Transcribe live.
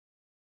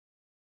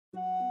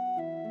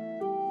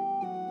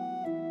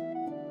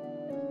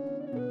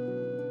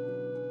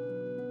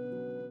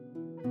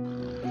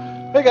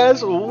Hey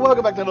guys,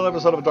 welcome back to another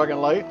episode of Dark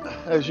and Light.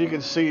 As you can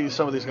see,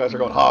 some of these guys are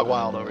going hog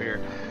wild over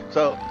here.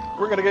 So,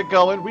 we're going to get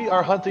going. We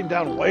are hunting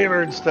down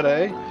wyverns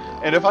today.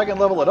 And if I can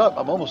level it up,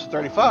 I'm almost at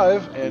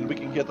 35, and we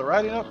can get the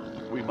riding up,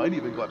 we might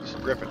even go after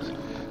some griffins.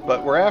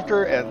 But we're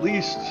after at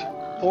least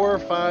 4 or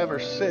 5 or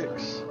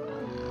 6,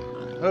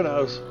 who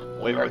knows,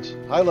 wyverns.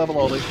 High level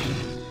only.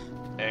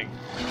 And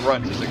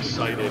Grunt is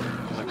excited.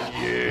 He's like,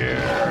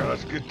 yeah,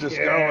 let's get this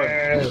going.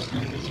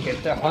 Let's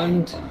get the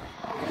hunt.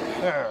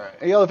 Alright.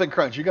 Hey, Elephant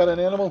Crunch, you got an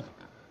animal?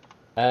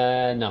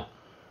 No.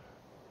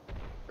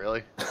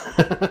 Really?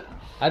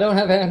 I don't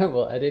have an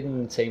animal. I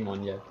didn't tame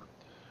one yet.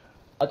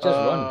 I'll just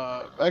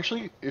run.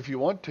 Actually, if you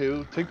want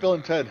to, take Bill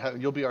and Ted.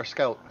 You'll be our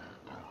scout.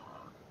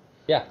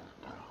 Yeah.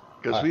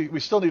 Because we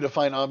still need to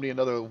find Omni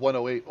another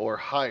 108 or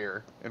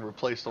higher and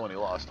replace the one he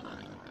lost.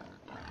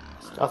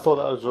 I thought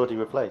that was already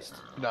replaced.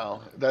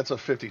 No, that's a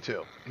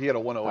 52. He had a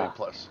 108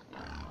 plus.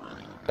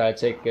 Can I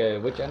take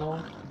which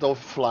animal? The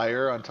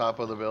flyer on top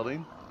of the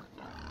building.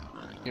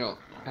 You know,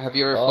 have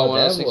you ever flown one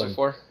of those things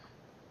before?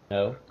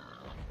 No.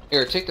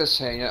 Here, take this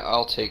hang.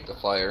 I'll take the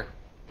flyer.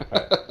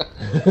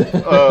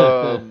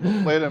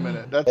 Wait a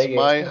minute. That's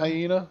my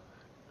hyena?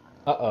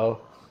 Uh-oh.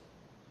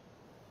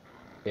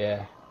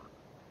 Yeah.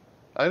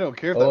 I don't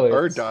care if that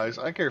bird dies.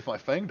 I care if my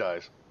fang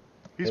dies.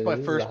 He's my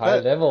first high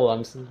pet. level.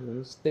 I'm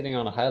sitting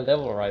on a high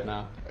level right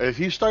now. If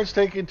he starts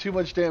taking too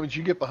much damage,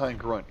 you get behind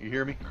Grunt. You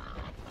hear me?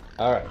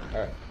 Alright.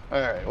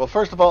 Alright. Well,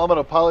 first of all, I'm going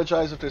to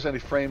apologize if there's any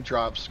frame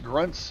drops.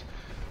 Grunt's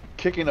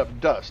kicking up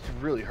dust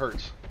really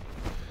hurts.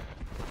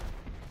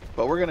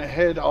 But we're going to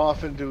head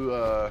off into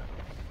a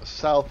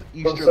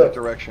southeasterly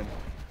direction.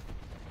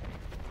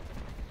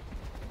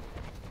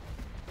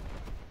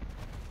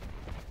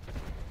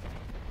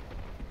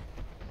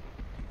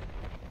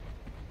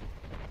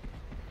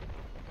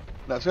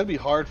 Now, it's going to be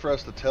hard for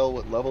us to tell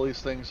what level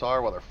these things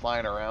are while they're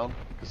flying around,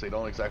 because they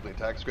don't exactly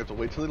attack. So we have to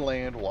wait till they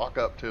land, walk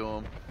up to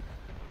them.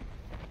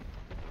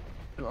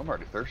 Ooh, I'm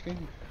already thirsty.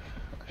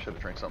 I should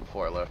have drank something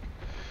before I left.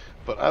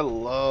 But I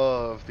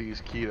love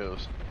these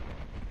ketos.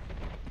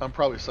 I'm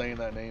probably saying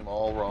that name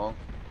all wrong,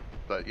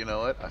 but you know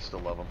what? I still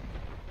love him.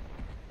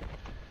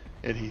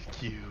 And he's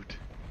cute.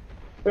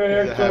 He's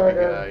a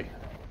happy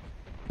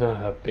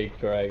guy. Big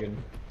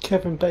dragon.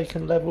 Kevin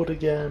Bacon leveled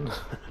again.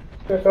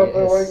 Yes.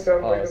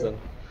 Awesome.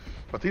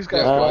 But these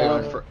guys go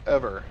on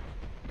forever.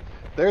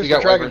 There's We the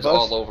got dragon wyverns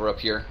bus. all over up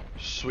here.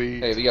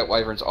 Sweet. Hey, we got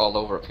wyverns all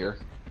over up here.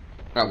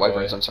 Not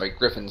wyverns, I'm sorry,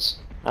 griffins.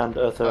 And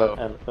earth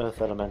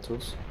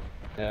elementals.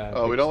 Yeah.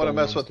 Oh, we don't want to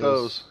mess with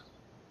those.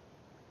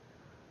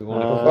 We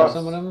want to go for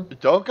some of them?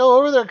 Don't go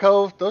over there,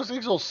 Cove. Those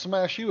things will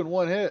smash you in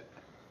one hit.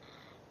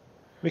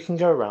 We can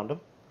go around them.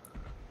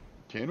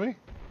 Can we?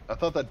 I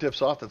thought that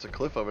dips off. That's a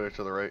cliff over there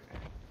to the right.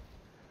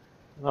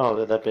 Oh,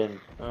 they've been...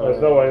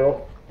 There's no way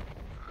off.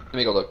 Let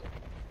me go look.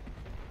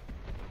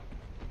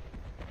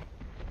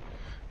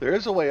 There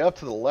is a way up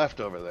to the left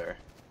over there.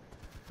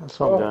 That's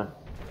what I'm doing.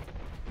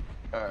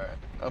 Alright,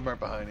 I'm right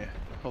behind you.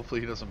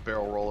 Hopefully he doesn't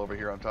barrel roll over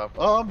here on top.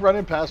 Oh, I'm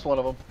running past one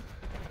of them.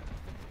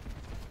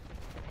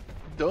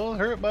 Don't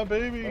hurt my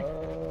baby.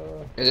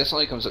 Hey, this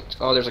only comes up.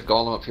 Oh, there's a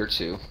golem up here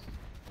too.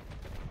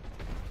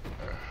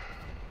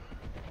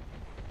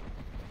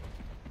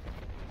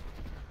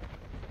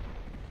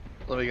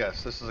 Let me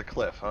guess. This is a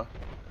cliff, huh?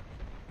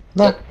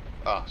 No.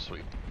 Ah,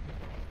 sweet.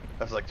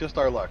 That's like just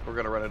our luck. We're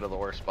gonna run into the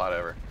worst spot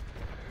ever.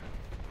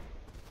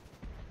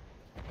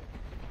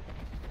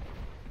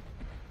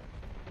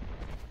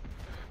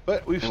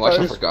 But we've And watch out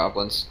started. for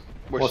goblins.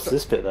 What's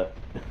this bit, though?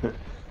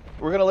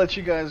 We're gonna let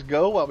you guys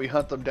go while we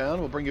hunt them down.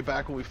 We'll bring you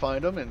back when we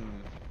find them and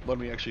when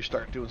we actually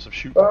start doing some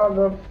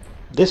shooting.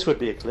 This would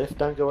be a cliff.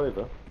 Don't go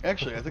over.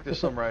 Actually, I think there's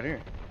some right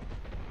here.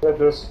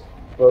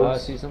 I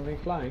see something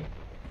flying.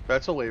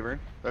 That's a wyvern.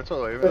 That's a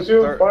wyvern. I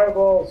see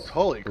fireballs.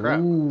 Holy crap!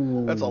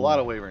 Ooh. That's a lot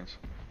of wyverns.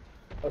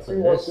 I see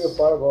one see a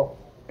fireball.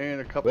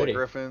 And a couple Ready. of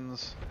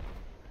griffins.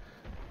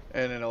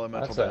 And an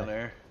elemental That's down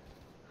there.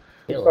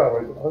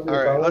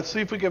 Alright, let's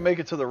see if we can make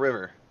it to the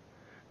river.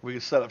 We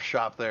can set up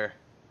shop there.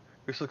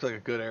 This looks like a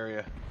good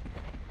area.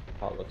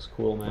 Oh, it looks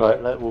cool, man.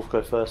 Right, let Wolf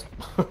go first.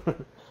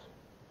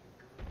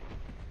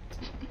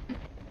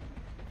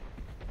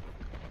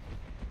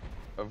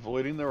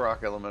 Avoiding the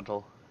rock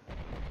elemental.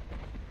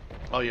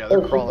 Oh yeah,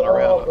 they're crawling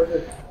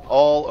around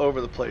all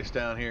over the place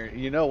down here.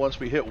 You know, once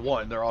we hit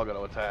one, they're all going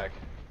to attack.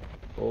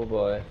 Oh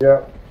boy.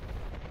 Yeah.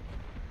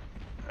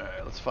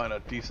 Alright, let's find a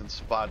decent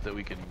spot that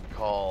we can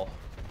call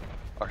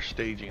our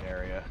staging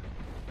area.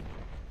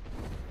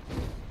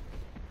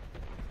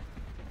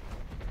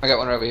 I got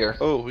one over here.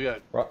 Oh, we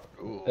got... Rock,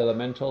 Ooh.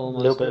 elemental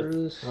Little bit.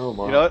 monsters. Oh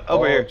my. You know what?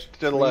 Over here, Large to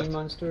the tree left.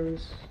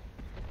 monsters.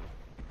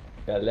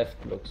 Yeah,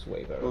 left looks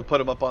way better. We'll put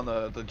them up on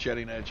the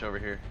jetting edge over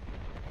here.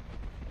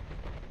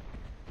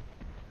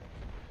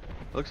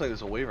 Looks like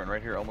there's a wyvern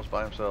right here, almost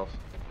by himself.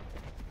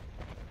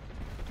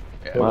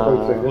 Yeah,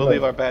 Wow. we'll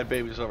leave our bad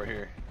babies over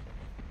here.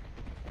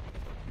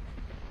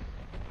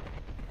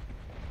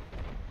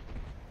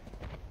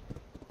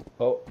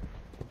 Oh,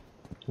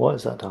 What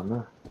is that down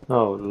there?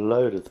 Oh,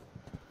 load of...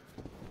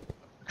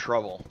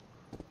 Trouble.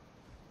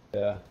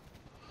 yeah.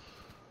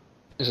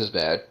 This is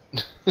bad.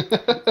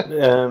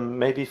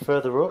 Maybe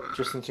further up,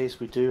 just in case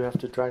we do have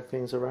to drag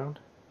things around.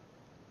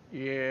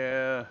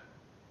 Yeah.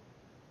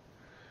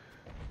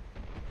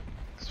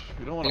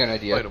 We don't want I got to an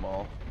idea. fight them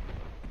all.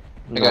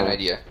 I got an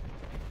idea.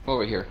 Come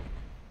over here.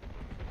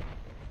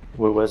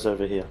 Where's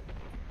over here?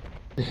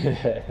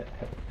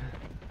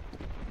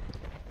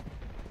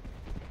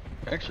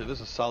 Actually, this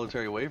is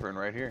solitary Wyvern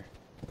right here.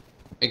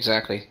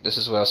 Exactly. This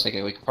is what I was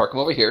thinking. We can park them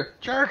over here.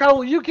 Jericho,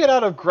 will you get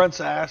out of Grunt's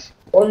ass?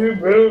 Oh, you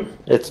move!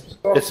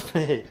 It's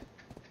me.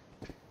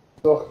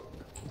 Stuck.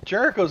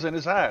 Jericho's in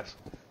his ass.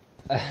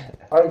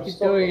 I'm He's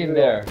stuck doing on in the-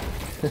 there.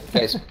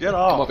 Guys, Get come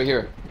off. over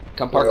here.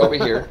 Come park over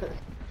here.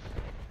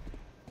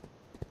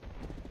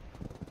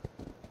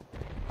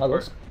 Oh,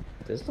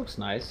 this looks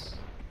nice.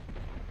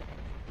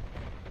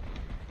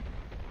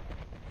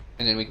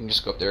 And then we can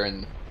just go up there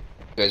and you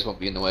guys won't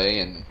be in the way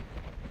and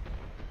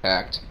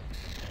packed.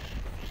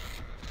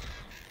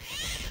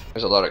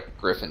 There's a lot of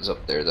griffins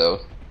up there though.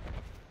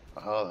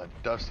 Oh, that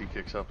dust he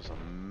kicks up is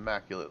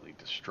immaculately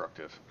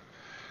destructive.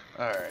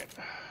 Alright.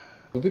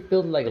 Could we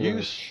build like a You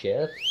little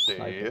shed? Like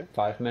stay. a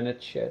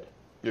 5-minute shed?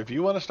 If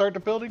you want to start the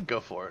building, go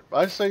for it.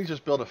 I say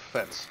just build a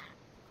fence.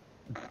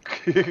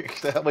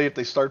 That way if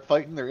they start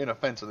fighting, they're in a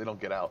fence and they don't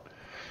get out.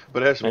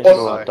 But it has to be Make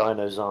sure our high.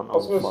 dinos aren't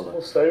That's on what's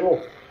fire.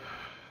 stable.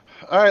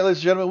 Alright, ladies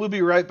and gentlemen, we'll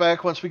be right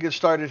back once we get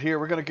started here.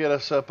 We're going to get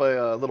us up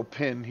a little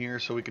pin here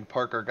so we can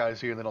park our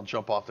guys here and they don't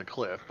jump off the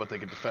cliff, but they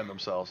can defend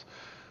themselves.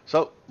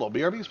 So, little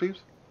BRBs,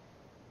 peeps.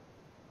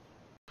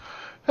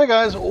 Hey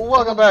guys,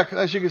 welcome back.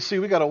 As you can see,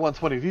 we got a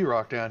 120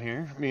 V-Rock down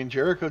here. Me and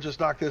Jericho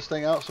just knocked this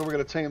thing out, so we're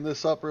going to tame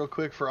this up real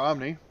quick for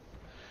Omni.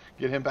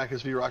 Get him back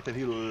his V-Rock that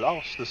he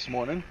lost this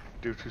morning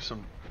due to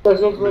some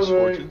There's up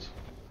misfortunes.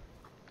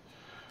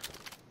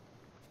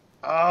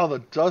 Oh, the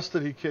dust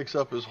that he kicks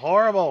up is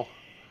horrible.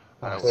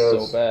 That's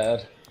Yes. so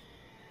bad.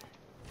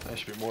 That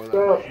should be more than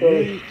Yeah,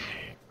 I eat.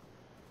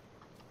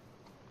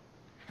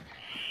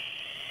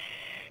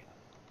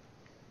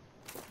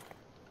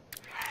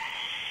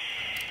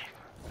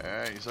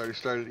 Alright, he's already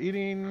started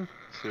eating.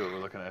 Let's see what we're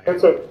looking at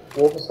Heads here. up.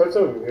 Wolf's heads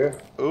over here.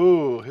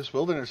 Ooh, his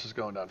wilderness is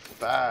going down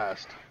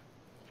fast.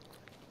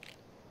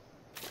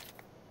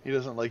 He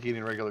doesn't like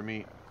eating regular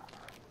meat.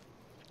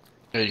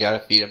 You gotta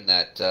feed them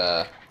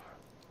that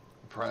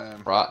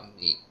Prime. rotten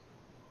meat.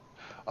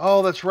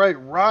 Oh, that's right,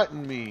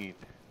 rotten meat.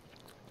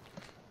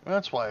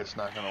 That's why it's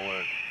not going to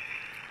work.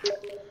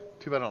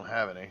 Too bad I don't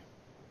have any.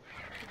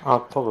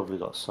 I've probably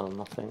got some,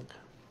 I think.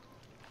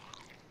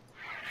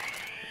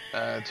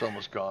 It's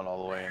almost gone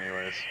all the way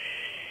anyways.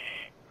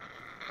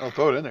 I'll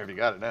throw it in there if you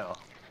got it now.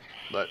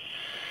 But,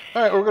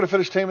 alright, we're going to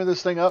finish taming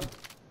this thing up.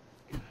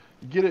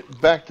 Get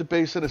it back to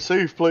base in a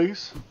safe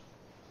place.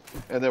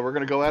 And then we're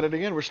going to go at it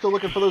again. We're still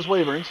looking for those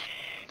Wyverns.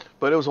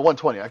 But it was a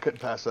 120. I couldn't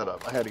pass that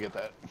up. I had to get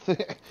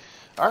that.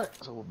 Alright,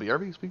 so we'll be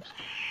RBs, peeps.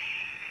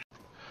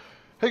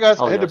 Hey guys,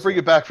 I had to bring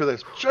it back for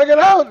this. Check it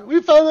out!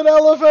 We found an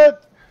elephant!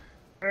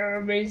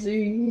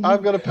 Amazing.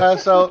 I'm going to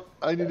pass out.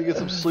 I need to get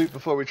some sleep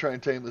before we try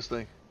and tame this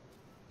thing.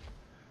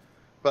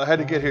 But I had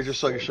to get here just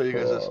so I can show you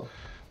guys this.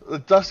 The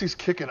dust he's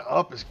kicking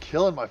up is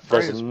killing my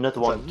There's frames. another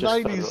It's one a just further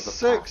up the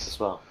 96. path as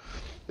well.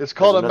 It's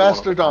called a There's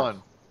another one on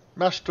the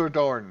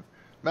mastodon. Mastodon.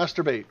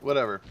 Masturbate,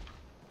 whatever.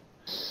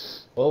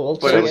 Well, we'll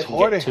But take it's it.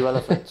 horny. Get 2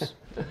 elephants.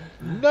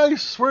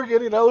 Nice, we're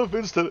getting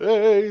elephants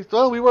today.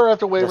 Well, we were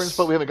after Wyverns, Yes.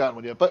 but we haven't gotten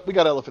one yet. But we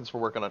got elephants we're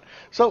working on.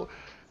 So,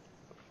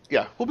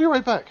 yeah, we'll be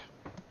right back.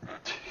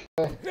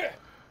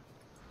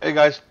 Hey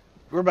guys,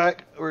 we're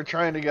back. We're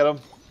trying to get them.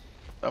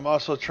 I'm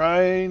also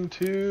trying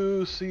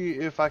to see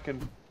if I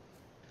can...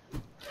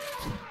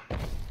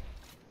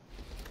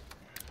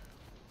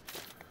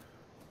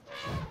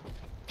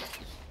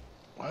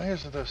 Why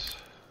isn't this...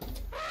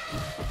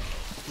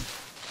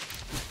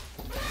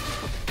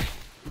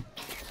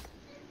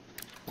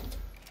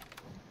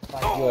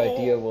 Like your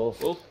idea,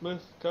 Wolf. Wolf,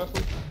 move,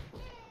 careful.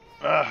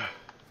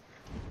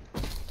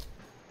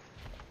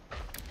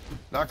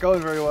 Not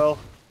going very well.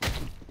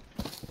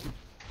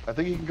 I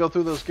think you can go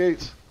through those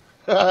gates.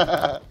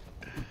 Good.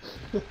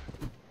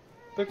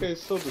 Okay,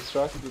 he's still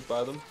distracted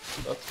by them.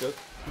 That's good.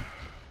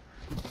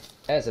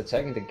 Yeah, it's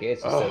attacking the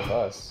gates instead of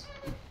us.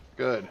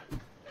 Then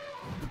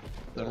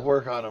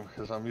work on them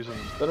because I'm using.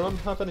 Does anyone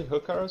have any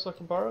hook arrows I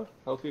can borrow?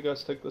 Help you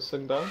guys take this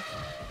thing down?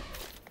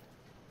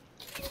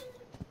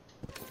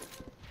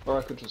 Or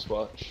I could just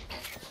watch.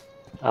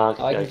 I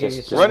can give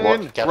you some-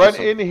 Run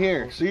in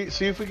here. See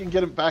if we can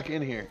get him back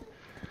in here.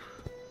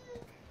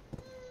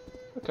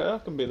 Okay, I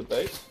can be the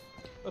bait.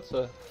 That's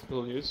a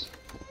little use.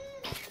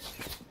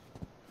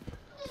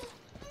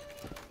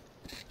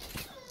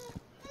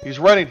 He's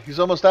running. He's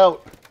almost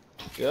out.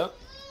 Yeah.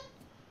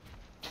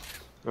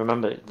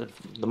 Remember,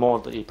 the more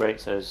that he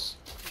breaks those,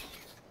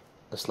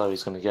 the slower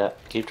he's going to get.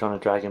 Keep trying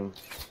to drag him.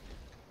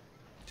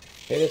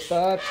 Hit his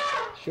butt.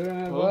 Shoot him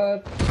in the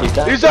butt. He's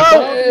down. He's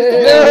out!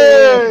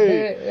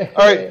 Yay!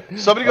 Alright,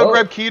 somebody go Oh.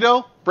 grab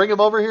Keto. Bring him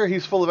over here.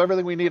 He's full of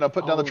everything we need. I'm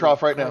putting down the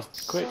trough right now.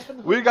 Quick.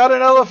 We got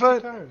an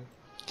elephant.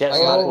 Get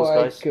some Oh apples, my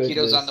guys. goodness.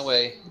 Keto's on the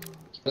way.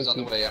 Keto's on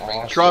the way. I'm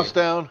bringing him. Trough's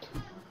down.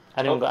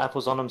 Anyone got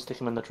apples on them? Stick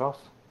them in the trough.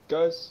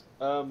 Guys,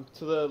 to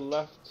the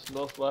left,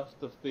 northwest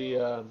of the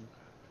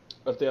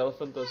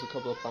elephant, there's a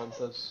couple of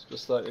panthers.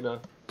 Just to let you know.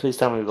 Please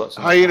tell me we've got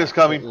some. Hyena's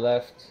coming.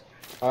 Left.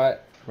 Alright,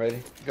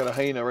 ready. Got a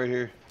hyena right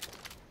here.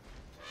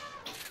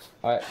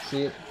 Alright,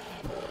 see it.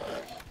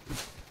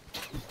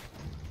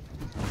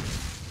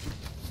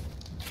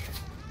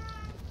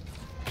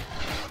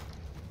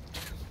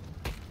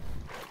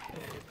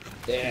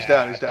 He's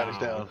down, he's down,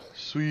 he's down.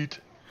 Sweet.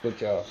 Good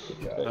job,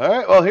 good job.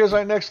 Alright, well here's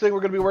our next thing we're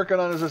going to be working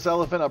on is this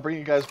elephant. I'll bring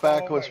you guys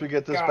back once we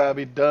get this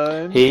babby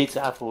done. He eats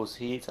apples,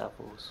 he eats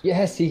apples.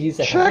 Yes, he's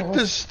a Check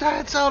the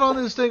stats out on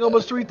this thing.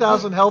 Almost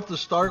 3,000 health to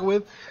start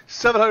with.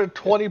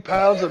 720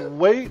 pounds in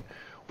weight.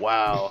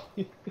 Wow.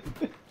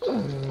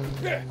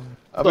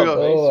 Oh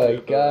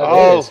my god,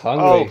 Oh, it's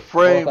hungry.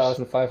 frames.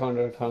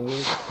 4,500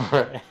 hungry.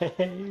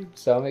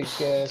 Stomach,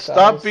 Stop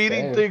size,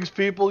 beating damn. things,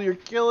 people. You're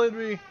killing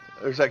me.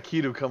 There's that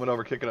Kidu coming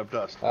over kicking up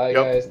dust. Alright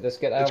guys, let's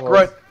get It's apples.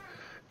 Grunt.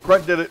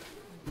 Grunt did it.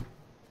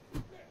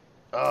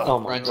 Oh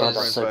my Grunt god, is-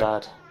 that's so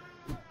bad.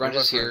 Grunt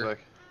Where's is my frames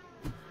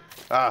here.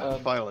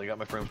 back? Finally got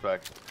my frames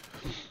back.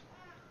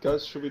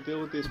 Guys, should we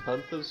deal with these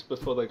panthers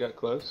before they get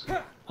close?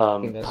 I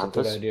think that's a good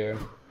Panthers. idea.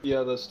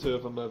 Yeah, there's 2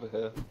 of them over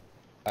here.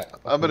 Alright,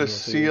 I'm gonna here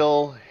for you.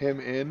 seal him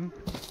in.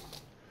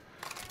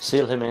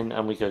 Seal him in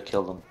and we go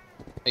kill them.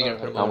 Are you gonna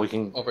put them And we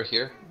can. over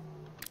here?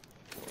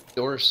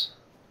 Doors.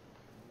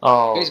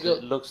 Oh, Guys, Bill-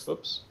 it looks.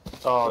 Oops.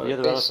 Oh, the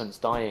other Guys- elephant's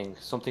dying.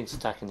 Something's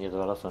attacking the other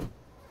elephant.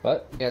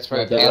 What? Yeah, it's No,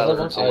 probably the the other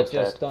other one? one. I It's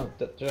just dead.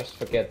 just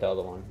forget the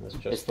other one. Let's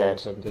It's just dead.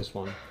 focus on this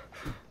one.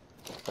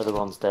 Other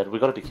one's dead. We've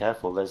got to be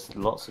careful. There's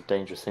lots of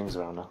dangerous things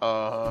around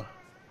now.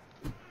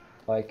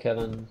 By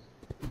killing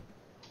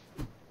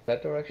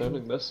that direction.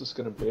 Filming this is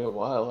going to be a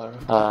while, Aaron.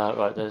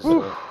 Right, there's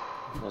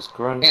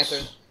grunts.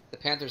 Panther. The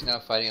panther's now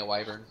fighting a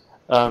wyvern.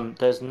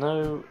 There's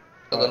no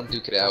So let him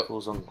duke it out.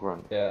 apples on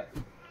grunt. Yeah.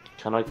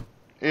 Can I?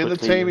 In the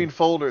quickly- taming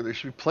folder, there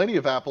should be plenty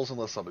of apples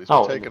unless somebody's been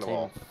Oh, in the taking them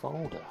all. taming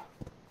folder.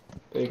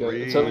 There you go.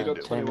 It's only got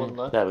Read. 21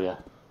 left. There we go.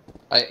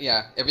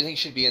 Yeah, everything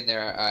should be in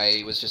there.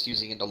 I was just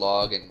using it to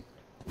log, and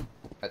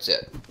that's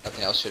it.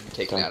 Nothing else should be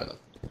taken Done. out of them.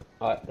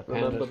 Alright, the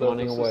Remember panda's that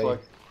running this away. is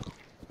like...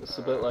 It's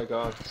a bit like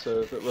art, so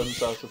if it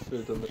runs out of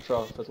food in the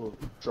trough, it'll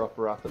drop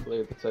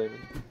rapidly at the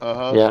taming.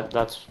 Yeah,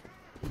 that's.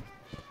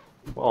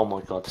 Oh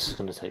my god, this is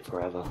going to take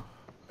forever.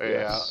 Yeah.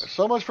 Yes.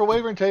 So much for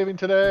Wyvern taming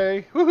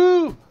today.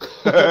 Woohoo!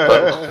 We've got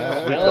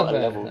a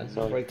Elephant, level that's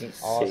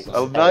 96 freaking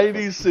awesome. A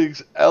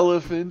 96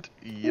 elephant.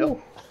 Yep.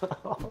 To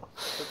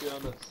be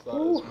honest, that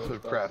is much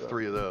Could craft better.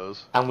 3 of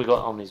those. And we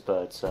got Omni's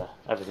bird, so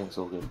everything's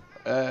all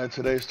good.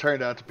 Today's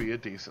turned out to be a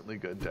decently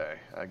good day.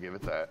 I give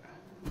it that.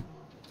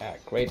 Ah,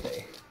 great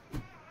day.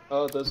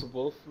 Oh, there's a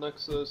wolf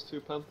next to those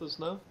 2 panthers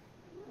now.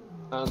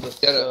 And it's,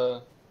 Get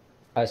it.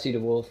 I see the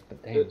wolf,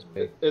 but damn, it's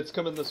big. it's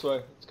coming this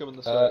way. It's coming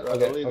this way. Right,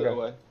 okay, I'll lead it okay.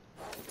 away.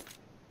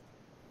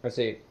 I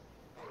see.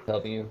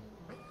 Helping you.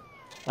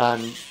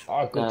 And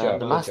Oh, good job.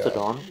 the good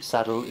mastodon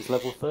saddle is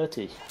level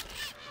 30.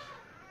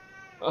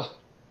 Oh,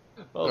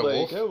 Got a there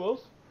wolf? you go,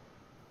 wolf.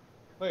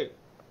 Wait.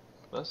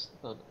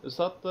 Mastodon. Is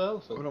that the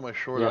elephant? What am I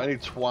short Yeah. of? I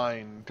need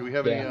twine. Do we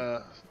have Yeah.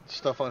 any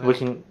stuff on We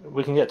him?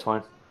 can get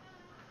twine.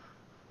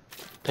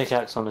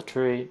 Pickaxe on the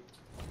tree.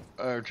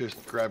 Or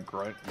just grab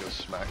grunt and go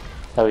smack.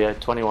 There we go,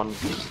 21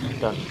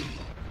 done.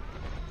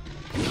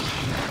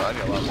 Oh, I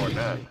need a lot more than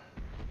that.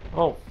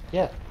 Oh,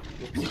 yeah.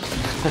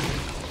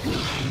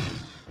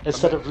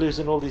 Instead of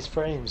losing all these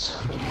frames.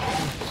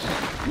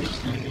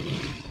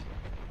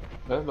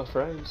 Oh, my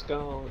frame's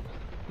gone.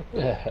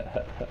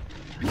 job.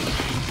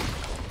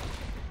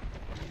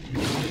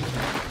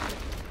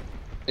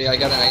 Yeah, I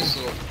got a nice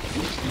little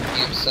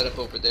camp set up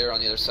over there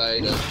on the other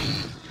side of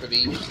the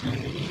ravine.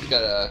 We've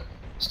got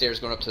stairs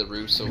going up to the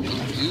roof, so if we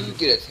do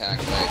get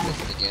attacked by a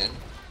griffin again,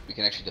 we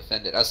can actually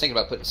defend it. I was thinking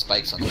about putting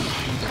spikes on them.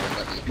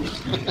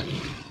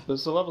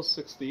 There's a level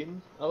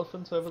 16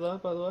 elephant over there,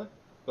 by the way.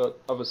 But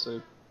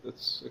obviously,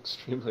 it's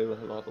extremely low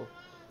level.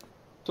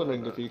 I was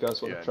wondering if you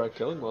guys want yeah. to try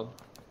killing one.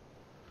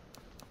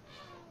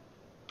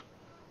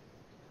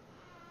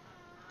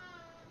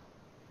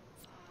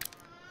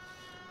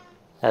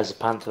 There's a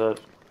panther.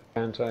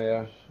 Panther,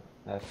 yeah.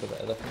 After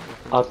the elephant.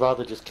 I'd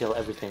rather just kill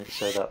everything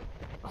so that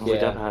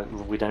Yeah.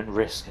 we don't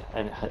risk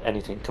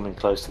anything coming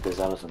close to this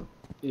elephant.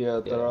 Yeah,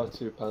 there Yeah. are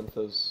 2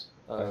 panthers.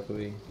 I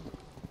agree.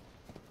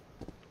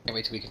 Can't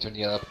wait till we can turn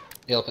the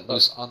elephant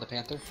loose on the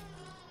panther.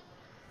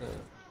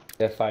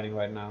 They're fighting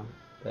right now.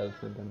 The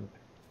elephant and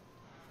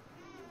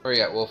Where are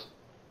you at, Wolf?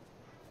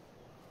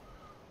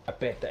 I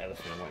bet the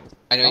elephant wins.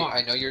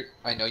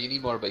 I know you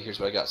need more, but here's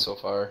what I got so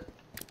far.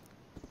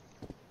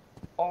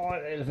 Oh,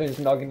 the elephant's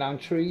knocking down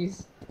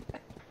trees.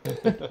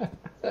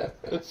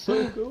 It's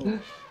so cool.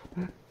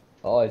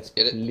 Oh, it's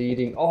Get it?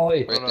 bleeding. Oh,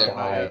 it Right there.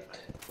 died.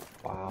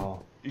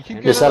 Wow. You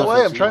keep This getting in the way. I'm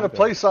elephant's trying to eating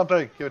play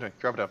something. Give it to me.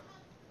 Drop it down.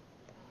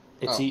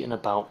 It's Oh. eaten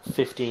about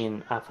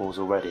 15 apples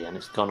already, and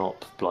it's gone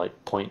up like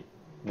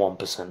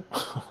 0.1%.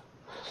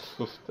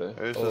 Oof, there.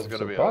 This Oh, is going to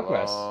some be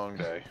progress. a long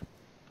day.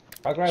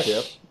 Progress.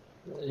 Yep.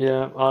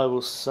 Yeah, I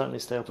will certainly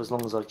stay up as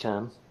long as I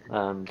can.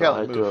 But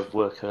Callan, I do move. have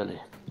work early.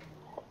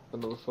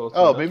 Another 14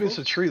 Oh, maybe it's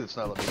a apples. tree that's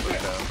not letting me put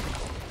it down.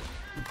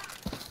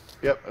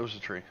 Yep, it was a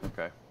tree.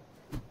 Okay.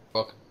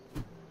 Fuck.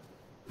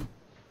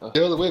 Get out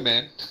of the way,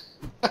 man.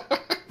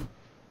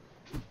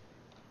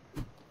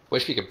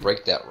 Wish we could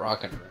break that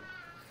rock and.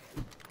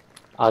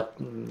 I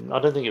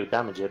don't think it would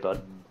damage it, but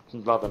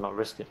I'd rather not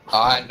risk it.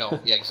 I know.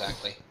 Yeah,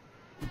 exactly.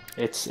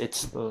 It's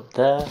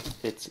there.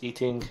 It's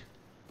eating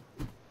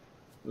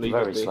Leave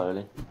very it be.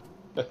 slowly.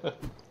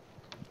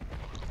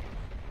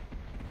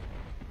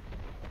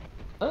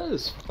 That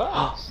is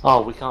fast.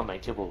 Oh, we can't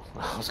make kibble.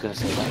 I was going to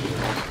say that.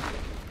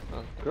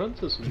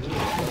 Grunt is really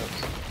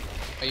fast.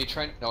 Are you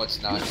trying? No,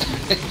 it's not.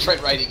 Try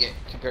riding it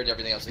compared to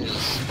everything else. It is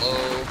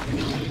slow.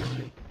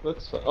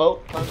 Looks fast.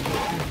 Oh, panther.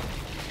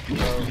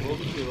 What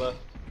would be left?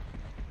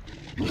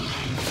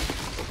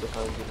 What's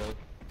behind you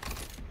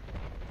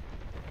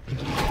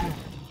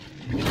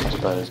now?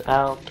 Suppose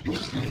out.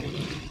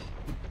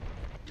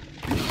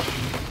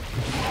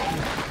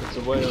 It's a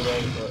way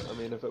away, but I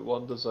mean, if it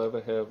wanders over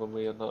here when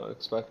we are not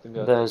expecting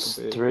it, There's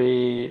it could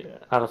be... 3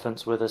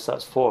 elephants with us.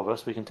 That's 4 of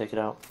us. We can take it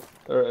out.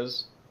 There it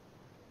is.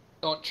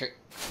 Don't trick.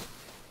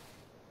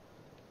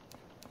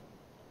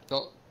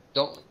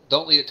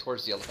 Don't lead it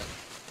towards the elephant.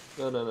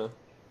 No.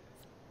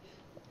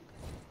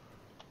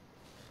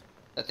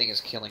 That thing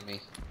is killing me.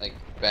 Like,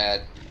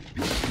 bad.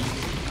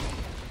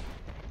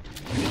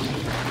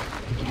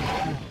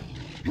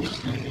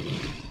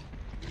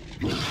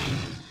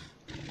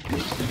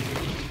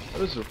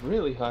 That is a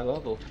really high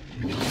level.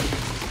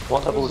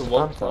 What level was Is the it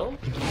panther?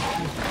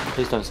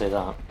 Please don't say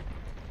that.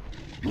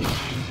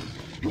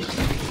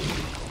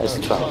 It's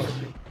the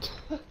 12.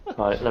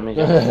 Right, let me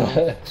go.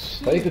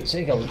 But you could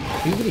take a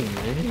beating,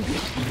 man.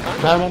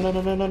 No,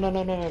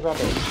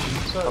 rabbit.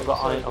 Sorry, I've got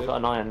sorry, I've dude. got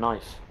an iron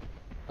knife.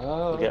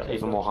 Oh, I'll get okay,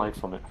 even more gotcha. hide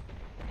from it.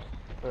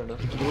 Fair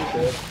enough.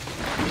 Okay.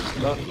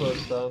 That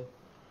close down.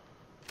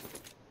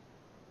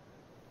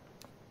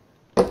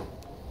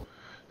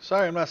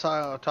 Sorry, I'm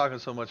not talking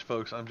so much,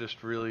 folks. I'm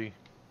just really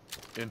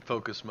in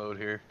focus mode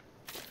here.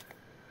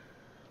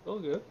 All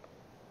good.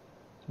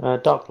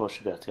 Dark Lord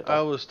should be able to get I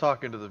that. was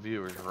talking to the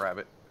viewers,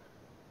 Rabbit.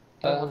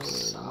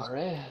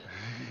 Sorry.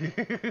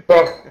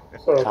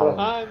 Sorry, Callum.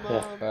 Hi, Yeah.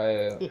 Mom.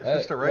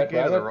 It's the right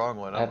gate or the wrong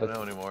one? I don't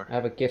know anymore. I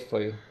have a gift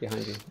for you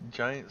behind you.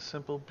 Giant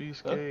simple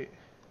beast Huh? gate.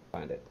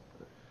 Find it.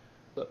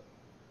 So-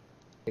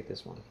 Take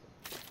this one.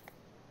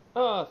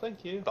 Ah,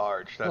 thank you.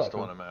 Large, that's the Welcome.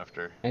 one I'm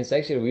after. And it's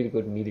actually a really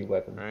good melee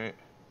weapon. Right?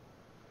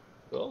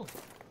 Cool.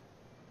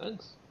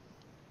 Thanks.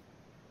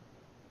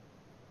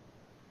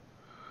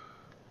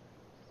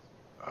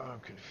 I'm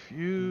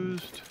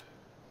confused.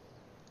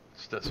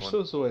 It's this Wish one. there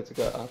was a way to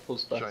get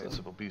apples better. Giant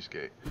simple beast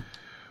gate.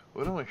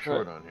 What am I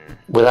short on here?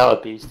 Without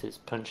a beast, it's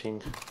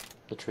punching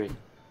the tree.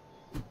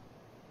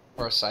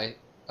 Or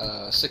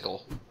a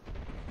sickle.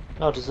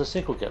 Oh, does the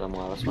sickle get them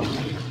well as well?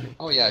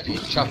 Oh yeah, if you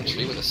chop a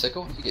tree with a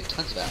sickle, you get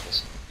tons of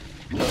apples.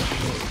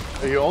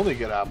 You only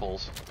get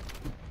apples.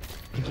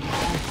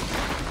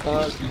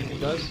 Guys,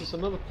 there's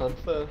another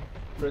panther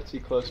pretty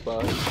close by. I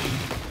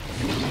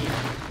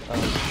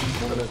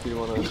don't know if you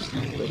want to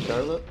take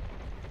care of it.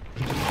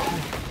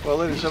 Well,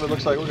 ladies and gentlemen, it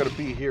looks like we're going to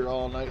be here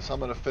all night, so I'm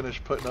going to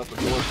finish putting up the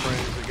door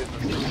frames and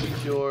getting this thing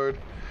secured.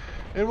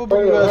 And we'll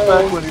bring you guys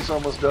back when he's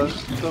almost done.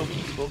 So,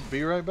 we'll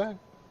be right back.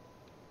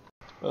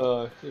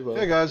 You will.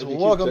 Hey guys, If you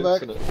keep welcome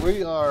back. fixing it.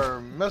 We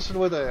are messing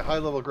with a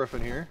high-level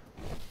griffin here.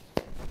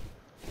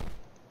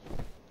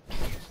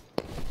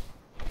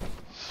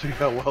 See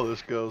how well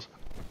this goes.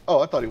 Oh,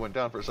 I thought he went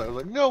down for a second. I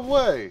was like, no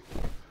way!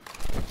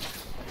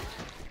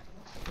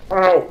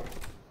 Ow!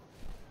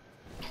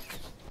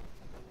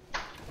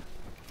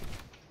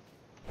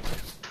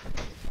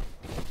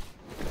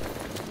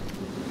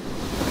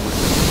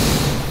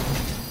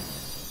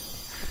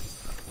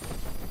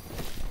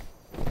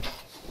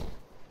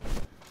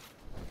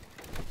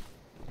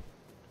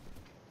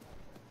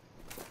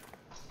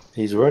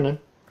 He's running.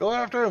 Go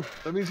after him!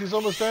 That means he's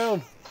almost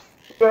down.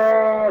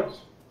 Charge!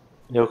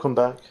 He'll come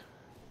back.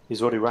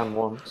 He's already ran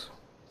once.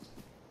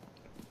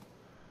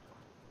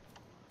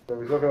 Yeah,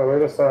 he's looking away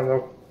this time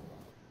though.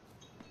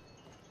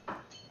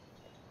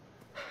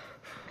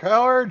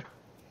 Coward!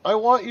 I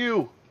want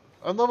you!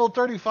 I'm level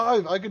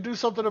 35. I can do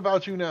something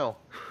about you now.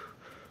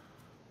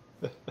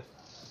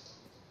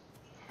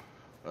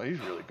 Oh, he's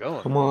really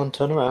going. Come on,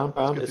 turn around.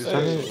 Let's get It's these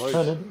turning. lights. It's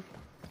turning.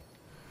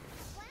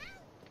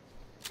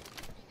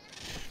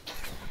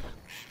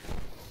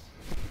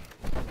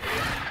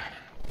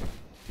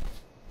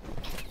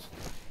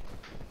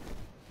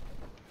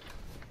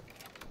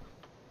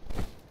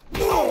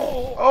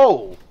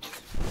 Oh!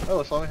 Oh,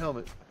 I saw my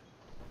helmet.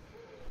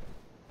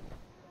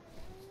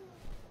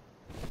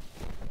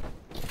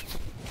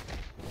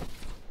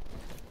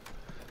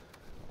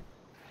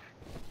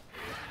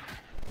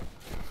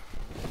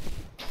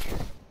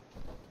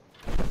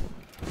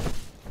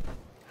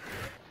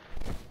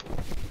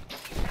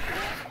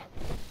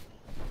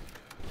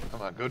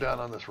 Come on, go down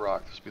on this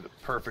rock. This would be the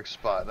perfect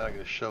spot. Now I can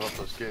just shove up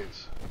those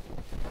gates.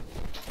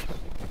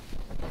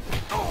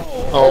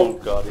 Oh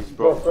god, he's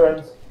Go broke.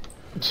 friends.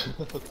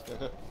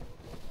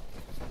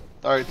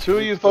 Alright, 2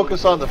 of you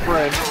focus on the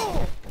friend.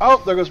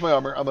 Oh, there goes my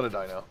armor. I'm gonna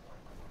die now.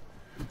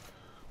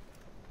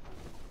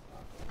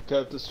 Okay,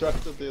 I've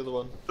distracted the other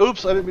one.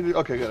 Oops, I didn't mean to.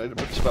 Okay, good. I didn't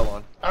put the spell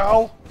on.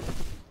 Ow!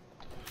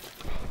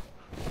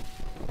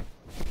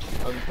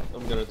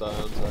 I'm gonna die,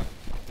 aren't I?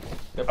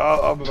 Yep.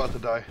 Oh, I'm about to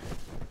die.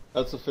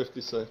 That's a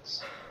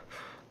 56.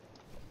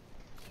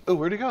 Oh,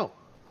 where'd he go?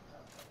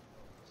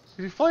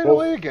 Is he flying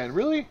away again?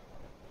 Really?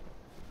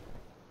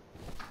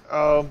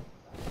 Oh,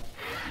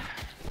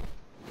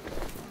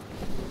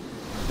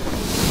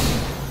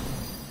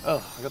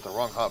 I got the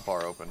wrong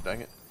hotbar open.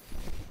 Dang it.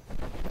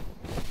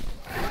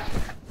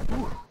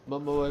 I'm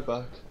on my way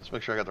back. Let's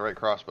make sure I got the right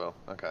crossbow.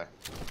 Okay.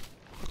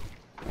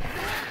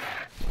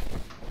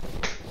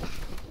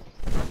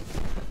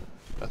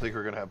 I think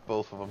we're gonna have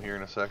both of them here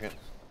in a second.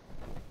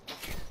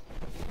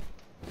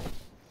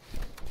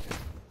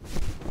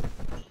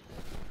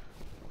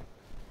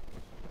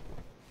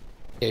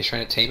 Yeah, you're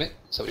trying to tame it?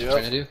 Is that what you're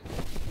trying to do?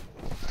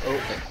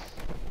 Oh,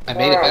 I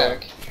made it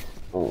back.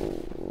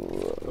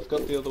 I've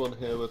got the other one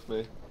here with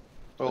me.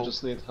 I Oh,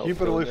 just need help. keep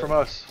it away doing from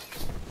us.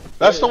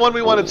 That's the one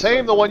we want to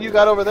tame, the one you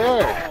got over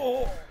there.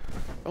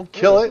 Don't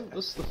kill it.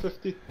 This is the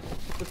 56.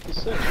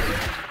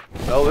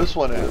 No, this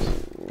one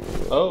is.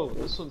 Oh,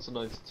 this one's a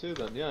 92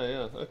 then. Yeah,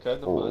 yeah. Okay,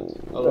 never mind.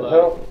 What the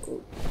hell?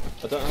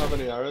 I don't have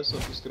any arrows, so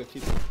I'm just gonna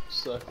keep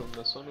circling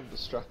this one and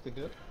distracting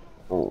it.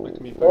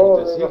 Making me very Oh,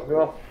 dizzy.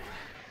 no.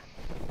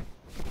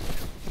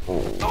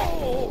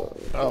 Oh,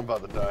 I'm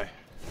about to die.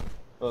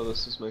 Oh,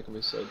 this is making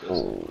me so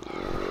dizzy.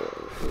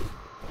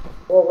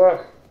 Fall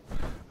back.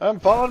 I'm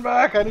falling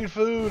back. I need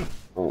food.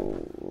 This My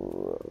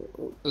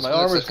one that's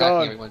armor's attacking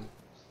gone. everyone.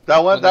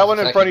 That one that's in front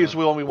of attacking you is the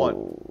one we want.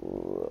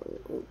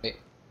 Wait.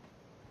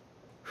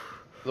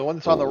 The one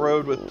that's on the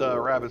road with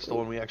rabbits, the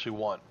one we actually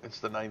want. It's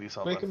the 90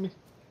 something. Making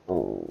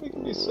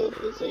me so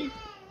dizzy.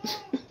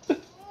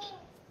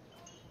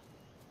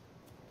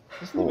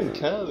 Doesn't even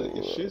care that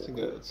you're shooting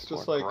it. It's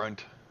just Or like,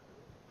 grunt.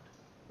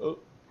 oh,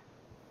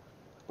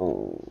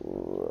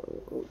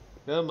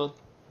 yeah, man.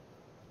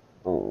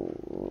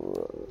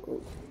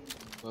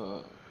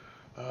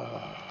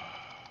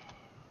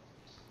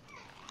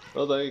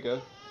 Oh, there you go.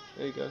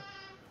 There you go.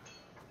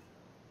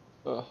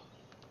 Oh,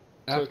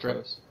 so After him.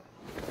 close.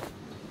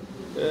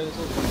 Yeah, it's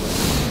all coming back.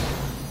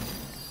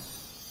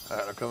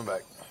 Alright, I'm coming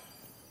back.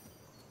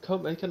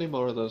 Can't make any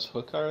more of those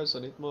hook arrows. I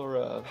need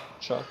more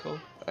charcoal.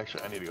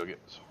 Actually, I need to go get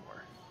some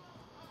more.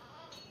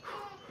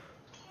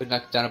 We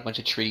knock down a bunch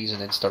of trees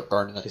and then start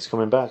burning it. He's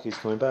coming back. He's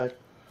coming back.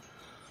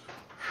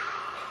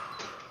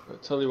 I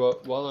tell you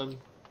what, while I've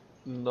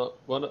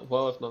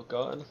not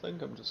got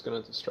anything, I'm just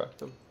gonna distract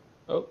him.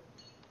 Oh,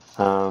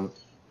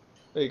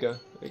 there you go.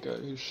 There you go.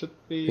 He should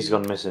be. He's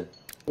gone missing.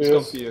 He's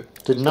gone for you.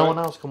 Did He's no right- one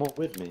else come up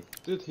with me?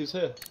 Dude, he's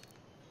here.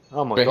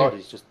 Oh my Right god, here.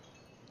 he's just...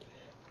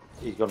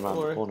 He's gone Don't round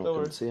worry. the corner, I Don't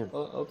worry. couldn't see him.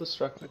 I'll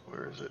distract him.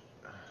 Where is it?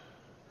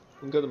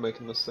 I'm good at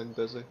making this thing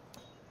dizzy.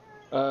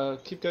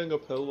 Keep going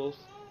uphill, Wolf.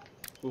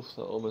 Oof,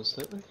 that almost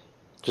hit me.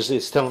 Just,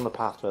 it's still on the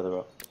path further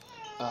up.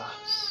 Ah,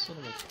 son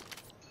of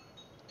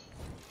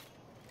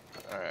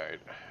a... Alright.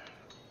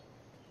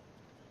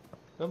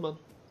 Come on.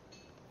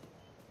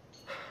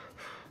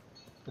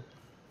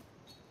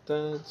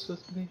 Dance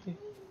with me.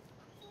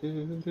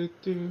 Do, do,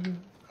 do.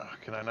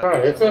 Can I not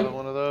Alright, get it's in. another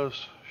one of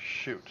those?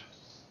 Shoot.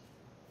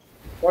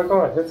 Why can't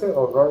I hit it?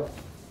 Oh,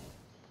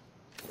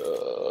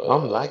 right.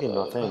 I'm lagging,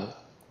 I think.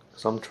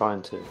 Because I'm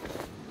trying to. There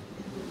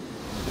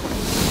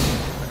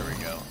we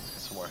go. Let's get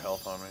some more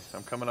health on me.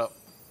 I'm coming up.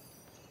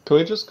 Can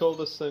we just call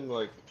this thing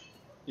like,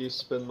 you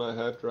spin my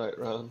head right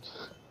round?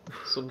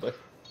 Someday.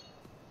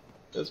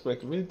 It's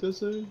making me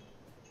dizzy.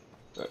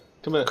 Right,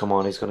 come here. Come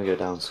on, he's gonna go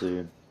down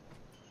soon.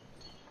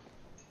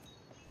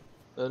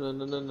 No.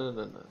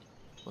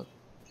 What?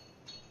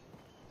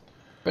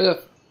 Where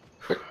the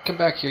frick? Come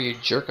back here, you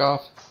jerk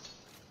off.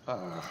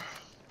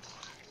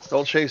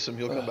 Don't chase him.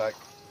 He'll come back.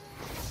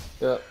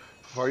 Yeah.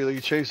 The farther you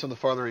chase him, the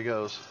farther he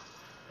goes.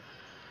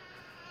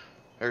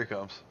 There he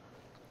comes.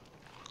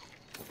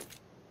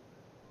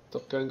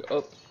 Stop going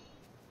up.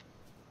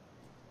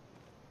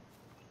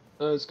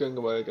 Oh, it's going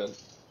away again.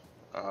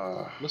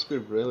 Must be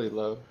really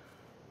low.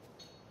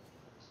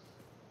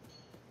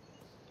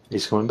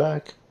 He's coming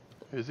back.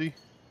 Is he?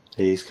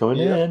 He's coming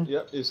in.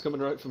 Yep, he's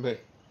coming right for me.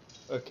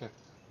 Okay.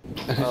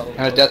 And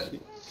a death No,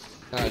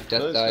 it's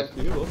dive. not for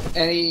you, Wolf.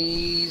 And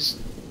he's...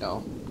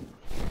 no.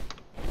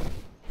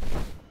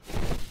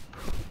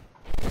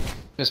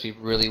 Must be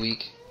really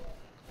weak.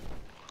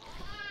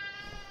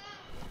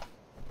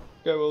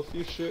 Go, Wolf,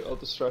 you shoot, I'll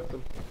distract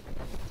them.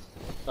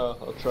 Oh,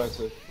 I'll try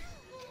to.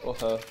 Or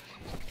her.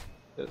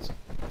 It's...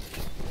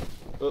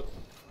 Oh.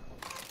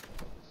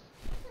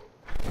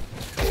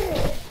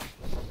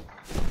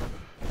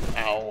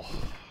 Ow.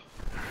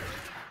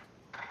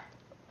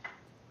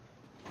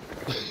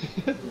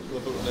 Love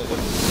it when it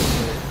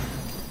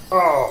hits.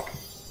 Oh,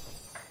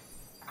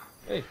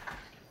 Hey.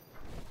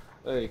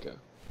 There you go.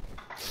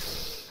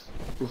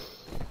 Oof.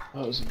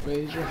 That was a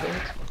major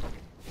hit.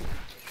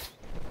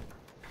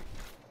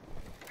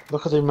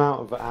 Look at the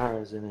amount of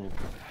arrows in him.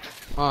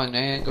 Come on,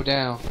 man, go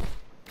down.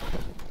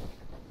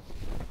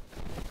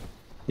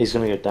 He's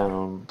gonna go down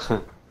on...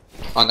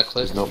 On the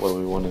cliff. It's not where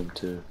we want him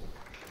to.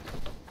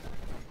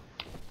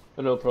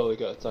 And he'll probably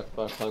get attacked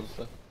by a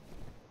panther.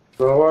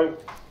 Go away.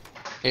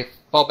 Hey,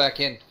 fall back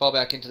in. Fall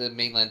back into the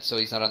mainland so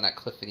he's not on that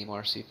cliff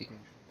anymore. See if you can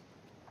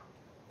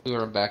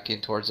lure him back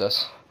in towards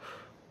us.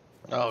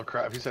 Oh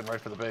crap, he's heading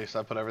right for the base.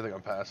 I put everything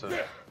on passive.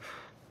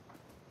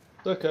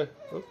 It's okay.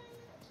 Oh.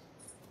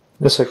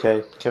 It's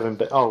okay, Kevin.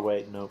 Oh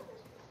wait, no.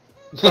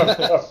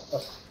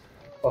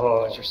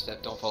 Oh, Watch your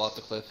step. Don't fall off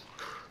the cliff.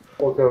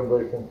 okay,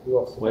 Bacon. You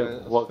lost Wait,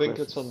 I what think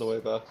cliff? it's on the way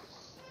back.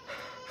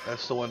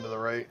 That's the one to the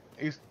right.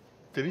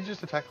 Did he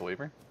just attack the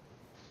Wyvern?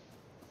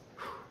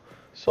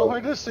 So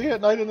hard to see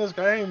at night in this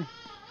game.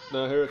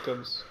 No, here it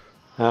comes.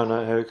 Oh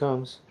no, here it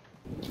comes.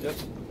 Yep.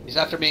 He's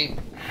after me.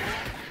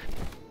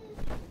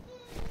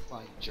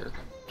 Why, you jerk.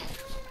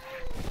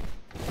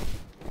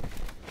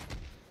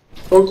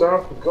 Go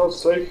down, for God's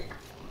sake.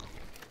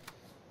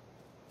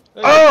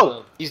 Hey,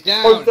 Oh! He's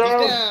down. Oh, He's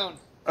down. down.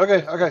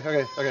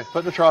 Okay.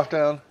 Put the trough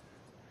down.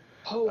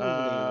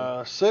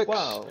 Holy 6.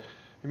 wow.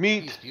 He's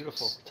Meat.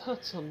 beautiful.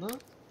 Stats on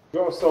that?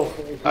 Got yourself.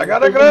 I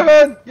got a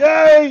Griffin!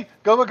 Yay!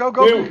 Go!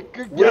 You,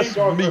 Yes, we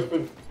got me.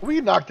 Griffin.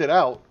 We knocked it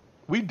out.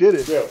 We did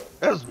it. Yeah.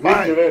 That's We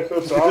mine. did it,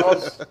 that's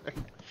ours.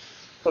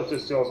 Not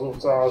just yours,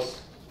 it's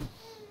ours.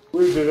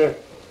 We did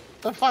it.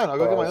 That's fine. I'll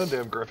go get my own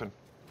damn Griffin.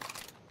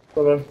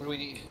 Well then, What do we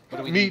need? What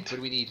do we Meat. need? What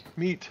do we need?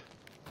 Meat. Do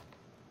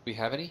we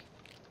have any?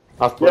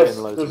 I've put yes,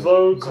 in loads there's of meat.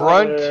 loads.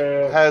 Grunt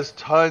and, has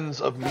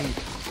tons of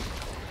meat.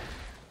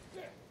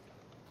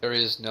 There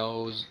is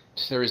no.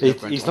 There is He- no.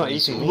 Brent he's not on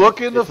eating these. meat.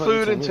 Look in the It's not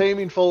food eating and meat.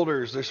 taming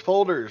folders. There's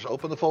folders.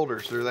 Open the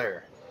folders. They're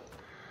there.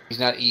 He's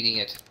not eating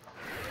it.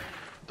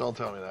 Don't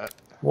tell me that.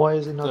 Why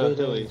is he not No,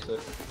 he'll eating? eat it.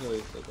 He'll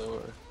eat it, don't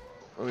worry.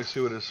 Let me see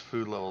what his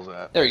food level's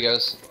at. There he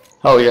goes.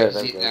 Oh yeah, He's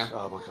there he eating goes. now.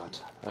 Oh my god.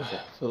 Okay.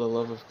 For the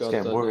love of God,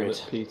 getting don't worried.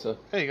 it, Peter.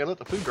 Hey, you gotta let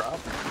the food drop.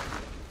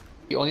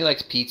 He only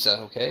likes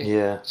pizza. Okay.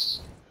 Yeah.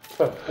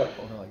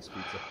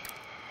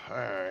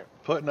 Alright.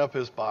 Putting up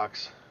his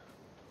box.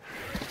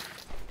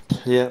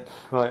 Yep.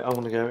 Right, I'm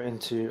gonna go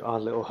into our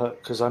little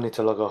hut because I need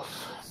to log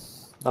off.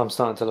 I'm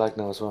starting to lag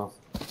now as well.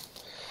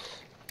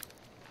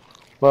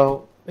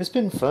 Well, it's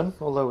been fun,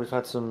 although we've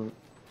had some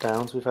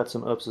downs, we've had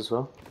some ups as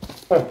well.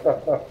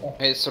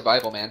 Hey, it's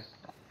survival, man.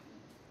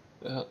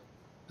 Yeah.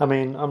 I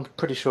mean, I'm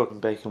pretty sure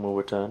Bacon will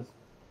return.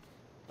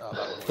 Oh,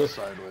 that one was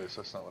sideways.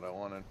 That's not what I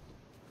wanted.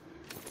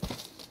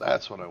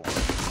 That's what I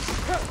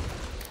wanted.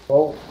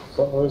 oh,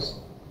 something is.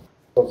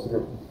 That's a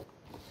good one.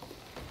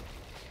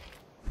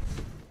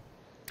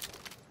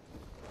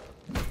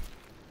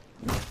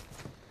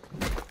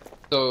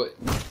 So,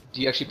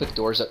 do you actually put the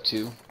doors up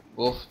too,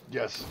 Wolf?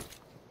 Yes.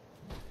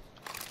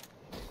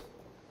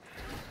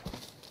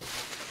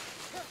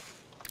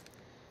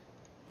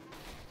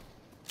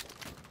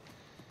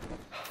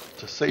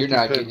 It's a safety You're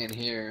not pin. getting in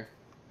here.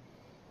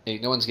 Hey,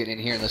 no one's getting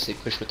in here unless they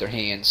push with their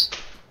hands.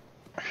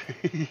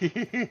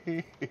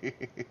 I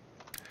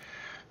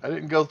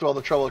didn't go through all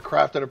the trouble of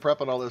crafting and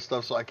prepping all this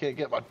stuff, so I can't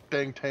get my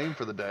dang tame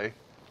for the day.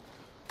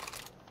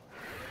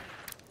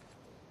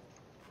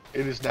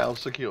 It is now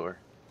secure.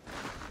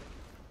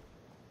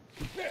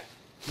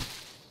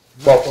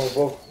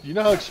 Buffalo. You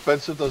know how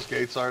expensive those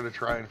gates are to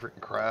try and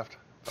freaking craft?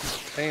 A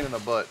pain in the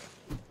butt.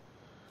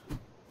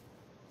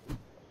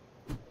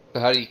 So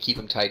how do you keep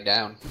them tied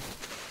down?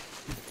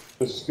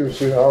 Just go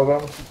shoot out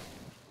of them.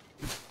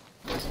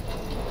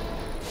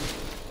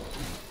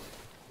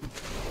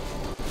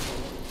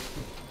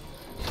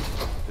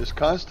 His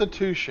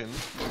constitution,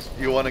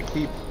 you want to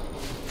keep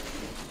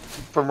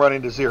from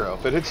running to 0.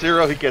 If it hits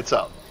 0, he gets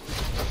up.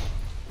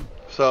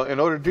 So in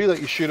order to do that,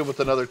 you shoot him with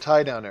another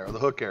tie down arrow, the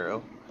hook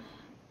arrow,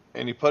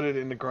 and you put it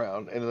in the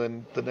ground, and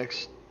then the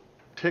next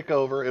tick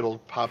over, it'll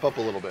pop up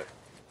a little bit.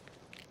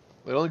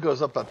 It only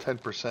goes up about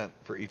 10%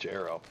 for each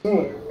arrow.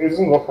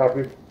 Isn't look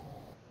happy.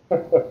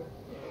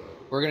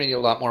 We're gonna need a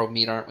lot more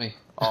meat, aren't we?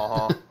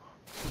 Uh-huh.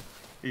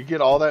 You get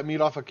all that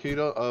meat off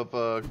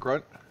of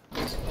Grunt?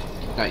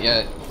 Not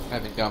yet. I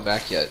haven't gone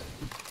back yet.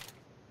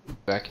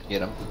 Back and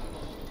get him.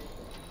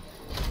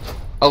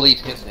 I'll leave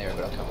him there,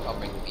 but I'll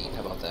bring the meat.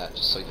 How about that?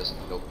 Just so he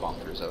doesn't go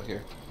bonkers out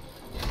here.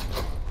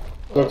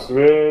 Looks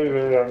very,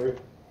 very angry.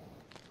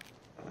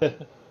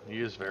 He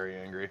is very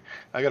angry.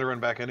 I gotta run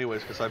back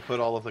anyways, because I put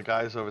all of the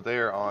guys over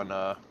there on,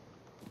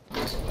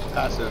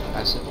 passive.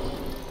 Passive.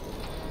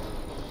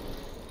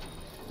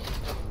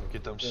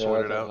 Get them Yeah, I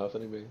sorted don't out.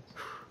 have any meat.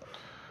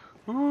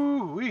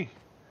 Ooh-wee.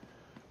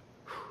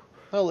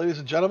 Well, ladies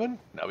and gentlemen,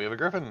 now we have a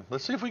Griffin.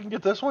 Let's see if we can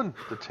get this one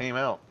to tame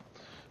out.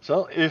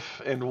 So,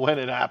 if and when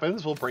it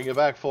happens, we'll bring you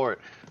back for it.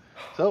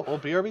 So, we'll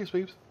BRB,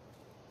 sweeps.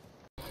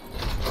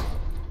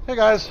 Hey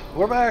guys,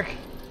 we're back.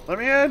 Let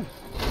me in.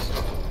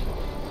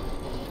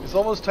 He's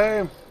almost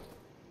tame.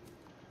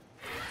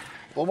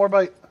 One more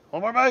bite.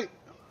 One more bite.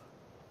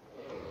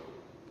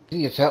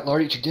 You fat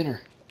lord, eat your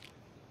dinner.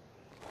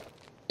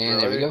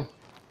 And there we Really? go.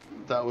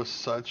 That was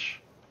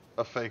such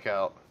a fake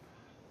out.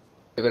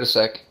 Give it a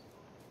sec.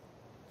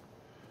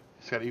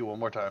 He's got to eat one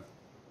more time.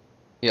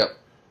 Yep.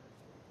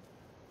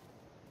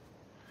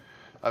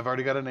 I've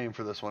already got a name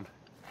for this one.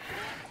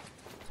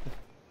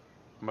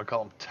 I'm going to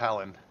call him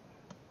Talon.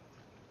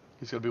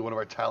 He's going to be one of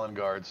our Talon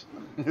guards.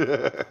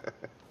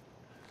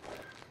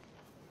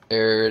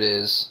 There it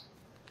is.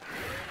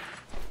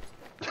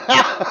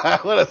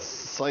 What a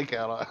psych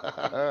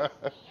out.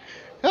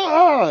 Come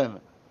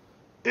on!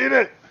 Eat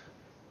it!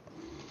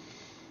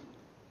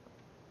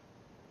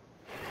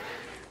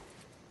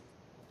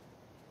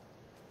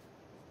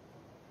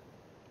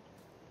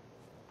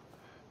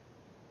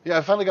 Yeah,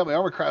 I finally got my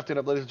armor crafting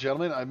up, ladies and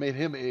gentlemen. I made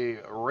him a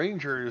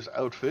ranger's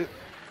outfit.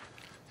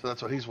 So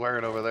that's what he's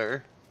wearing over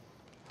there.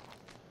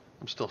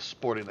 I'm still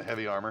sporting the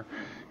heavy armor.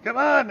 Come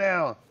on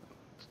now!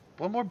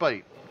 One more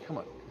bite. Come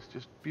on.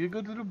 Just be a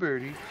good little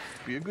birdie.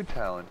 Be a good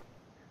talon.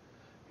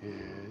 Yeah,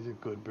 he's a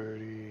good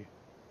birdie.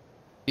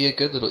 Be a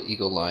good little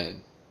eagle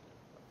lion.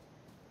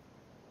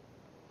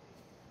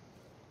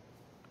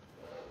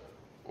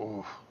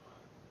 Oh.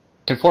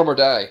 Conform or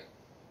die.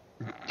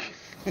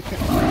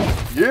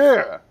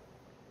 Yeah!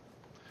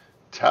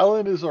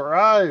 Talon has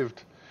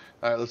arrived.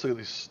 Alright, let's look at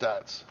these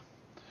stats.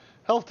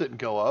 Health didn't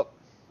go up.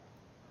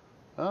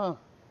 Oh,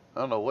 I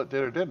don't know what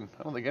did or didn't.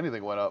 I don't think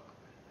anything went up.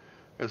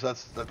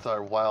 Because that's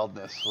our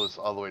wildness was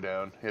all the way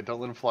down. Yeah, don't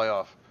let him fly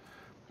off.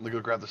 Let me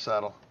go grab the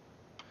saddle.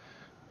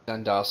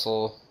 Done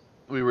docile.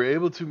 We were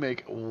able to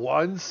make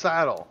one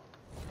saddle.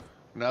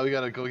 Now we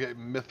gotta go get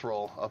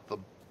mithril up the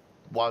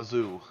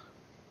wazoo.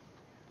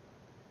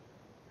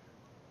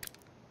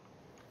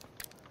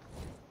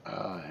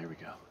 Here we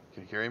go.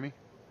 Can you carry me?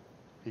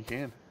 He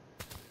can.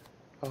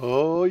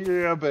 Oh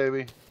yeah,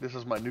 baby. This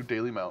is my new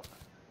daily mount.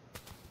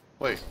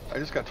 Wait, I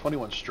just got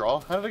 21 straw?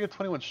 How did I get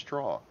 21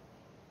 straw?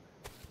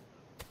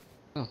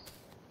 Oh.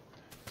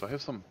 Do I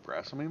have some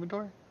grass in my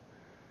inventory?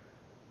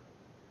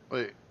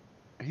 Wait,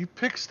 he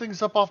picks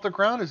things up off the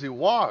ground as he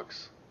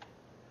walks.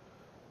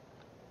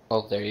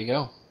 Well, there you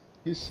go.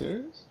 You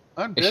serious?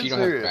 I'm If dead you don't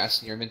have serious.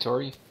 grass in your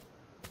inventory,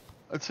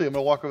 Let's see, I'm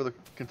gonna walk over the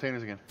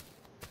containers again.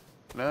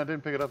 No, I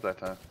didn't pick it up that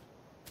time.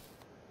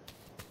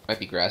 might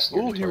be grass in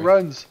your Ooh, he inventory.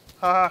 runs.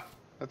 Ha!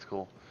 That's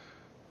cool.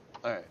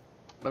 Alright.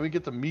 Let me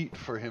get the meat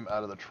for him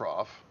out of the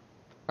trough.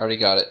 Already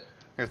got it.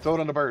 Here, throw it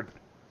on the bird.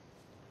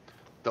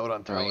 Throw it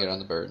on Throwing Talon. it on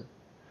the bird.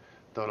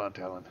 Throw it on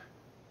Talon.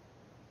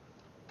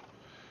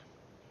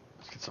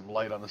 Let's get some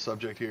light on the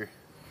subject here.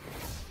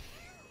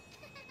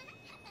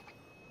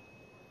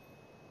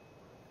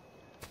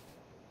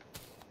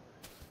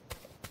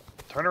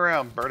 Turn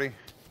around, birdie.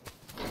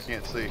 I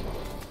can't see.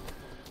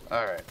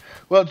 Alright.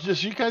 Well,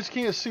 just you guys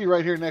can't see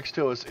right here next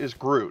to us is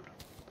Groot.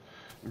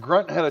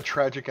 Grunt had a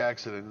tragic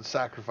accident and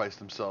sacrificed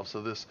himself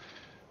so this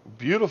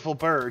beautiful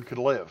bird could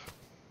live.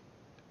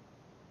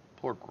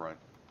 Poor Grunt.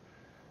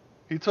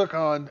 He took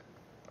on,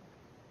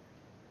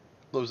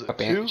 what was it, A 2?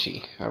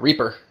 banshee. A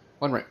reaper.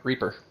 One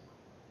reaper.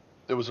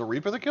 It was a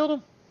Reaper that killed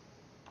him?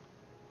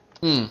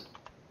 Hmm.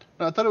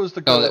 No, I thought it was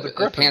the, No, the the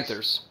Griffins.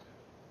 Panthers.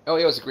 Oh,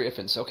 yeah, it was the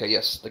Griffins. Okay,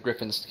 yes, the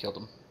Griffins killed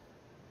him.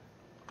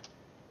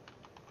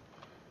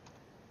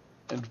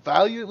 And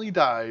valiantly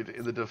died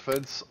in the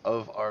defense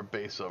of our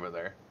base over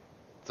there.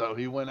 So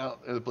he went out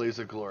in a blaze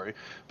of glory.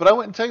 But I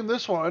went and tamed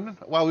this one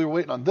while we were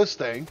waiting on this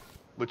thing,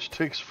 which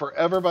takes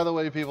forever, by the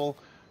way, people.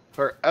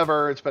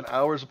 Forever. It's been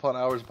hours upon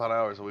hours upon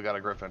hours that we got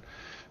a Griffin.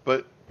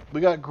 But we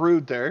got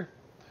Groot there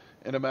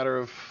in a matter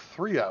of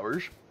 3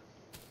 hours.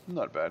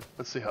 Not bad.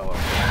 Let's see how long.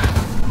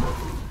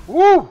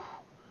 Woo!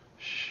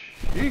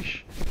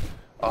 Sheesh.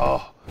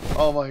 Oh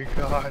my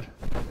god.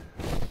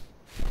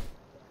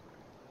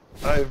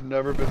 I've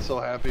never been so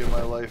happy in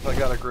my life. I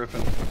got a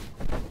Griffin.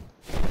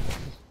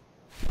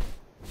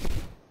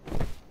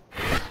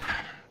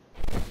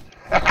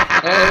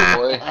 Oh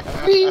boy.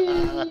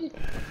 Whee!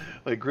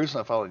 Wait, Groot's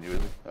not following you, is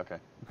he? Okay.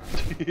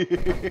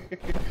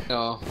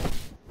 No,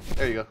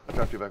 There you go. I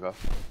dropped you back off.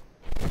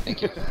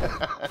 thank you.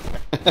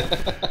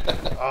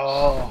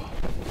 Oh.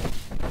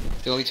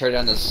 Do we tear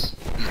down these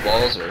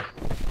walls, or?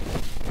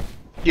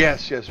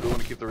 Yes, we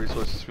want to keep the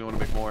resources. We want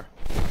to make more.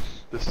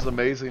 This is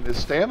amazing. His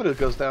stamina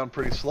goes down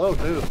pretty slow,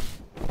 too.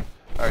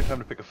 Alright, time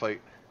to pick a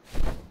fight.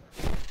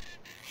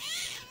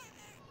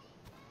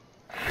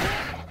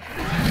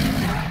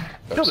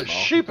 Killed a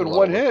sheep in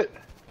one hit.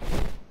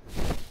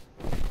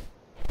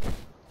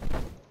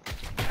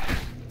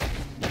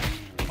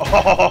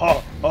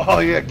 Oh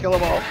yeah, kill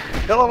them all.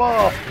 Kill them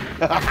all.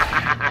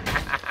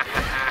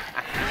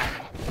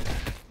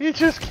 He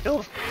just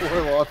killed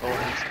 4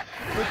 longhorns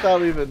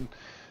without even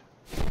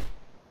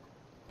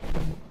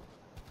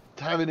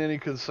having any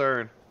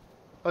concern.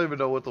 I don't even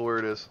know what the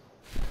word is.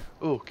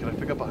 Ooh, can I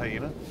pick up a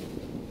hyena?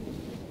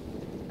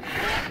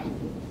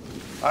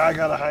 I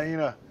got a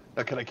hyena.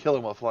 Now can I kill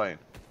him while flying?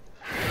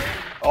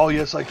 Oh,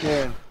 yes I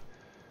can.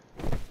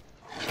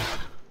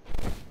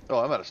 Oh,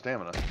 I'm out of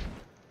stamina.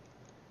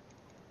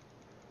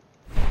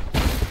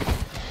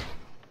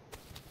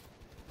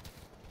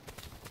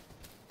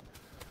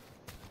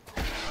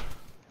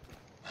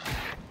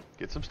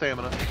 Get some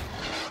stamina.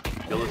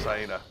 Kill this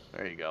hyena.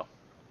 There you go.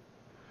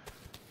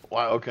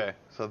 Wow, okay.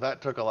 So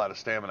that took a lot of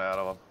stamina out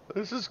of him.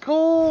 This is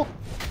cool!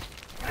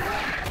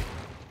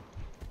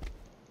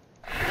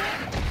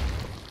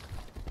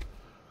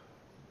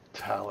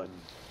 Talon.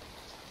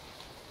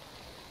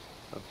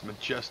 A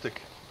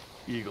majestic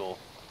eagle.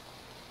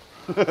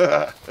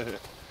 Yay,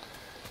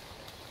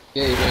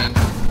 Wayne.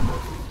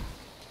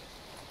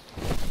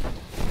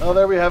 Oh,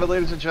 there we have it,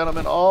 ladies and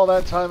gentlemen. All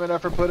that time and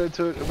effort put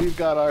into it, and we've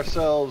got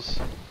ourselves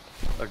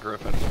a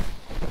griffin.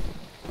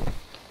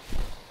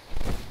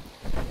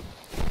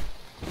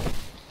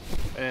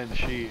 And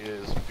she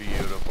is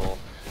beautiful.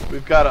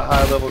 We've got a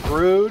high-level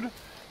Grood.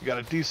 We got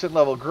a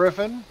decent-level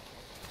griffin.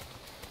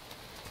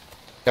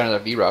 Got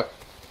another V-Rock.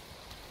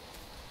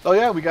 Oh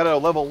yeah, we got a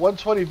level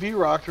 120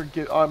 V-Rock to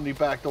get Omni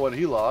back the one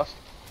he lost.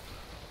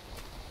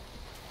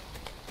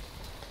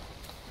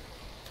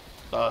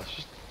 It's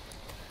just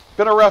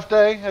been a rough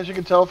day, as you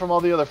can tell from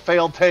all the other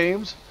failed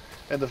tames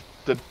and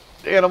the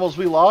animals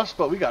we lost,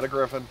 but we got a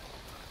griffin.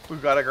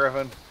 We've got a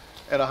griffin.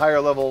 And a higher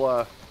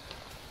level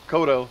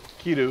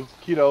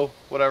Keto,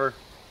 whatever.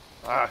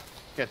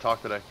 Can't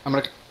talk today. I'm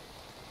gonna...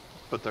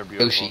 But they're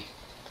beautiful.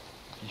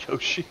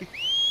 Yoshi.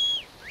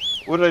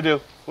 What did I do?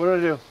 What did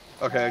I do?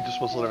 Okay, I just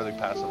supposed to let everything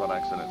passive on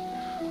accident.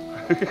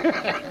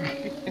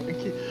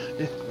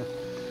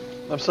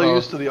 I'm so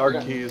used to the ARC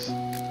keys.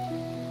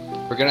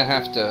 We're gonna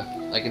have to,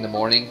 like in the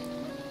morning,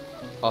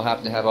 I'll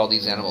have to have all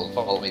these animals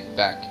follow me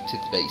back to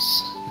the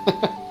base.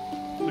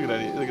 Look at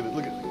that, look at it,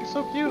 look at it. He's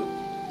so cute.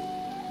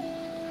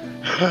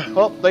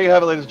 Well, there you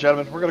have it, ladies and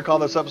gentlemen. We're going to call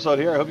this episode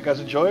here. I hope you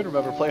guys enjoyed.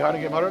 Remember to play hard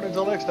and game harder. And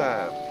until next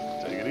time,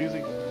 take it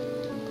easy.